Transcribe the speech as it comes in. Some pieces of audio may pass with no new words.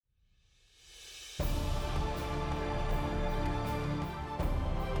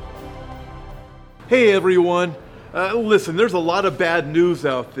Hey everyone, listen, there's a lot of bad news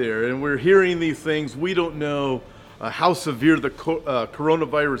out there and we're hearing these things. We don't know how severe the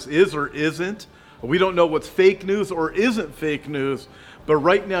coronavirus is or isn't. We don't know what's fake news or isn't fake news. But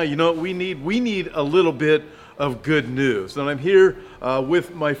right now, you know what we need? We need a little bit of good news. And I'm here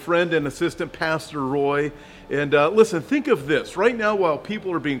with my friend and assistant, Pastor Roy. And listen, think of this. Right now, while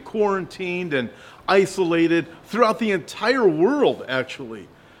people are being quarantined and isolated throughout the entire world, actually,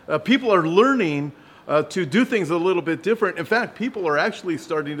 people are learning to do things a little bit different. In fact, people are actually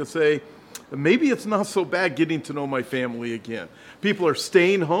starting to say, maybe it's not so bad getting to know my family again. People are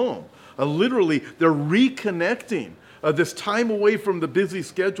staying home. Literally, they're reconnecting. This time away from the busy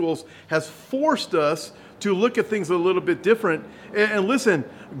schedules has forced us to look at things a little bit different. And listen,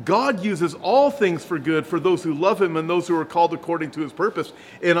 God uses all things for good for those who love Him and those who are called according to His purpose.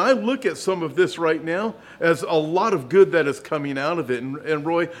 And I look at some of this right now as a lot of good that is coming out of it. And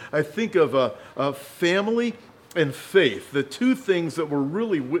Roy, I think of family and faith, the two things that we're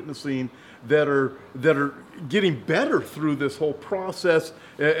really witnessing that are getting better through this whole process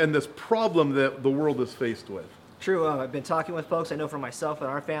and this problem that the world is faced with. True. I've been talking with folks, I know for myself and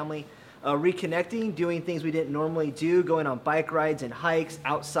our family, reconnecting, doing things we didn't normally do, going on bike rides and hikes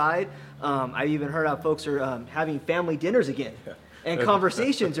outside. I've even heard how folks are having family dinners again. And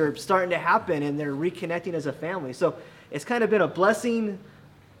conversations are starting to happen and they're reconnecting as a family. So it's kind of been a blessing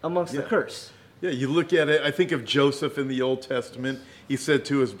amongst the curse. Yeah, you look at it, I think of Joseph in the Old Testament. He said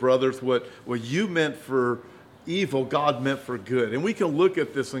to his brothers, what you meant for evil, God meant for good. And we can look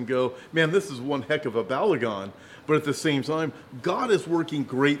at this and go, man, this is one heck of a balagan. But at the same time, God is working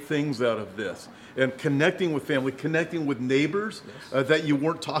great things out of this. And connecting with family, connecting with neighbors that you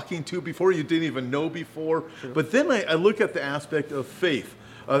weren't talking to before, you didn't even know before. True. But then I look at the aspect of faith.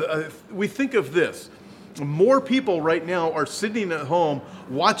 We think of this. More people right now are sitting at home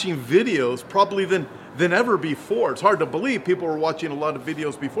watching videos probably than ever before. It's hard to believe people were watching a lot of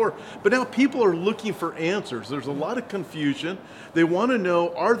videos before, but now people are looking for answers. There's a lot of confusion. They want to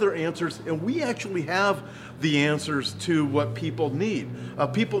know, are there answers? And we actually have the answers to what people need.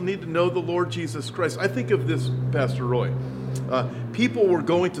 People need to know the Lord Jesus Christ. I think of this, Pastor Roy. People were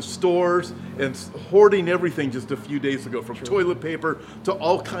going to stores and hoarding everything just a few days ago, from toilet paper to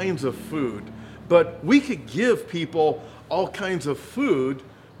all kinds of food. But we could give people all kinds of food,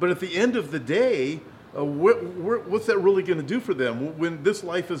 but at the end of the day, what's that really going to do for them when this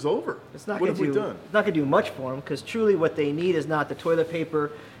life is over? It's not what going have we done? It's not going to do much for them, because truly what they need is not the toilet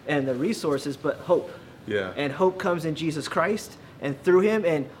paper and the resources, but hope. Yeah. And hope comes in Jesus Christ and through Him.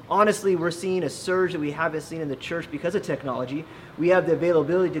 And honestly, we're seeing a surge that we haven't seen in the church because of technology. We have the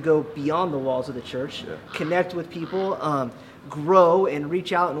availability to go beyond the walls of the church, connect with people, grow and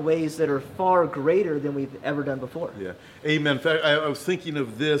reach out in ways that are far greater than we've ever done before. Yeah, amen. In fact, I was thinking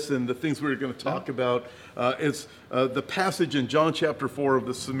of this and the things we were going to talk about. It's the passage in John chapter 4 of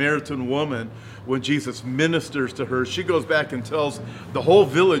the Samaritan woman when Jesus ministers to her. She goes back and tells the whole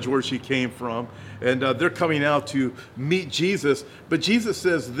village where she came from, and they're coming out to meet Jesus. But Jesus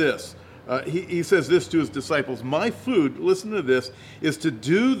says this. He says this to His disciples, my food, listen to this, is to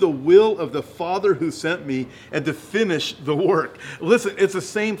do the will of the Father who sent me and to finish the work. Listen, it's the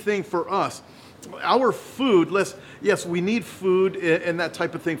same thing for us. Our food, yes, we need food and that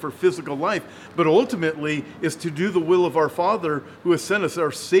type of thing for physical life, but ultimately is to do the will of our Father who has sent us,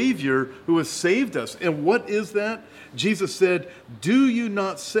 our Savior who has saved us. And what is that? Jesus said, do you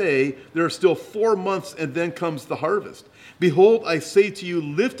not say there are still 4 months and then comes the harvest? Behold, I say to you,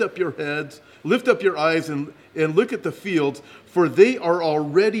 lift up your heads, lift up your eyes and look at the fields, for they are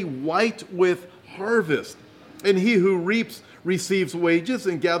already white with harvest. And he who reaps receives wages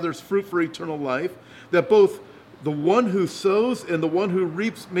and gathers fruit for eternal life, that both the one who sows and the one who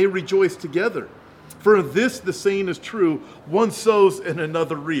reaps may rejoice together. For this, the saying is true, one sows and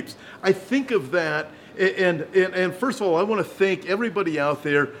another reaps. I think of that. And first of all, I want to thank everybody out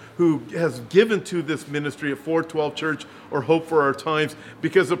there who has given to this ministry at 412 Church or Hope for Our Times,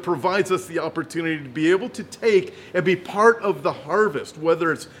 because it provides us the opportunity to be able to take and be part of the harvest,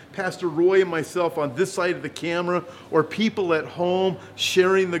 whether it's Pastor Roy and myself on this side of the camera or people at home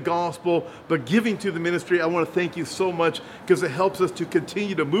sharing the gospel, but giving to the ministry. I want to thank you so much because it helps us to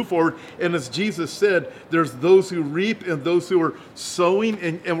continue to move forward. And as Jesus said, there's those who reap and those who are sowing,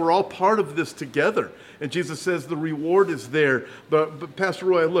 and we're all part of this together. And Jesus says the reward is there. But Pastor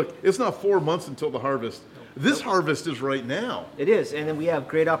Roy, look, it's not 4 months until the harvest. This harvest is right now. It is, and then we have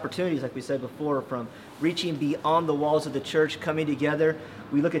great opportunities, like we said before, from reaching beyond the walls of the church, coming together.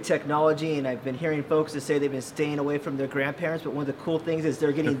 We look at technology, and I've been hearing folks that say they've been staying away from their grandparents, but one of the cool things is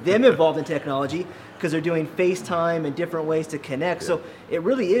they're getting them involved in technology because they're doing FaceTime and different ways to connect. Yeah. So it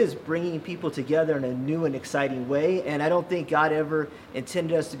really is bringing people together in a new and exciting way, and I don't think God ever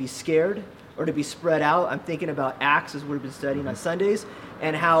intended us to be scared or to be spread out. I'm thinking about Acts, as we've been studying on Sundays,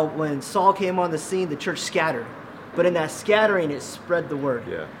 and how when Saul came on the scene, the church scattered. But in that scattering, it spread the word.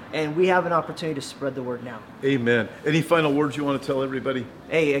 Yeah. And we have an opportunity to spread the word now. Amen. Any final words you want to tell everybody?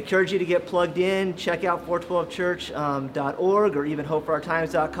 Hey, I encourage you to get plugged in. Check out 412church.org or even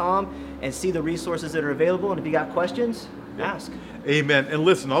hopeforourtimes.com and see the resources that are available. And if you got questions, ask. Amen. And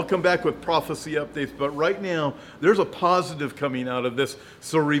listen, I'll come back with prophecy updates, but right now, there's a positive coming out of this.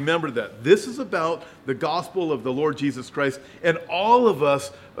 So remember that. This is about the gospel of the Lord Jesus Christ and all of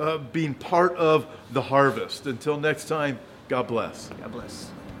us being part of the harvest. Until next time, God bless. God bless.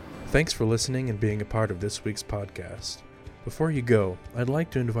 Thanks for listening and being a part of this week's podcast. Before you go, I'd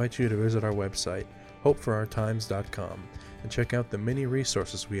like to invite you to visit our website, hopeforourtimes.com, and check out the many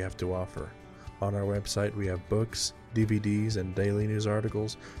resources we have to offer. On our website, we have books, DVDs, and daily news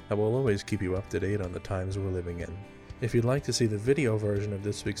articles that will always keep you up to date on the times we're living in. If you'd like to see the video version of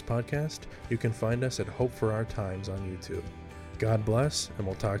this week's podcast, you can find us at Hope for Our Times on YouTube. God bless, and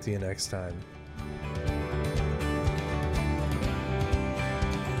we'll talk to you next time.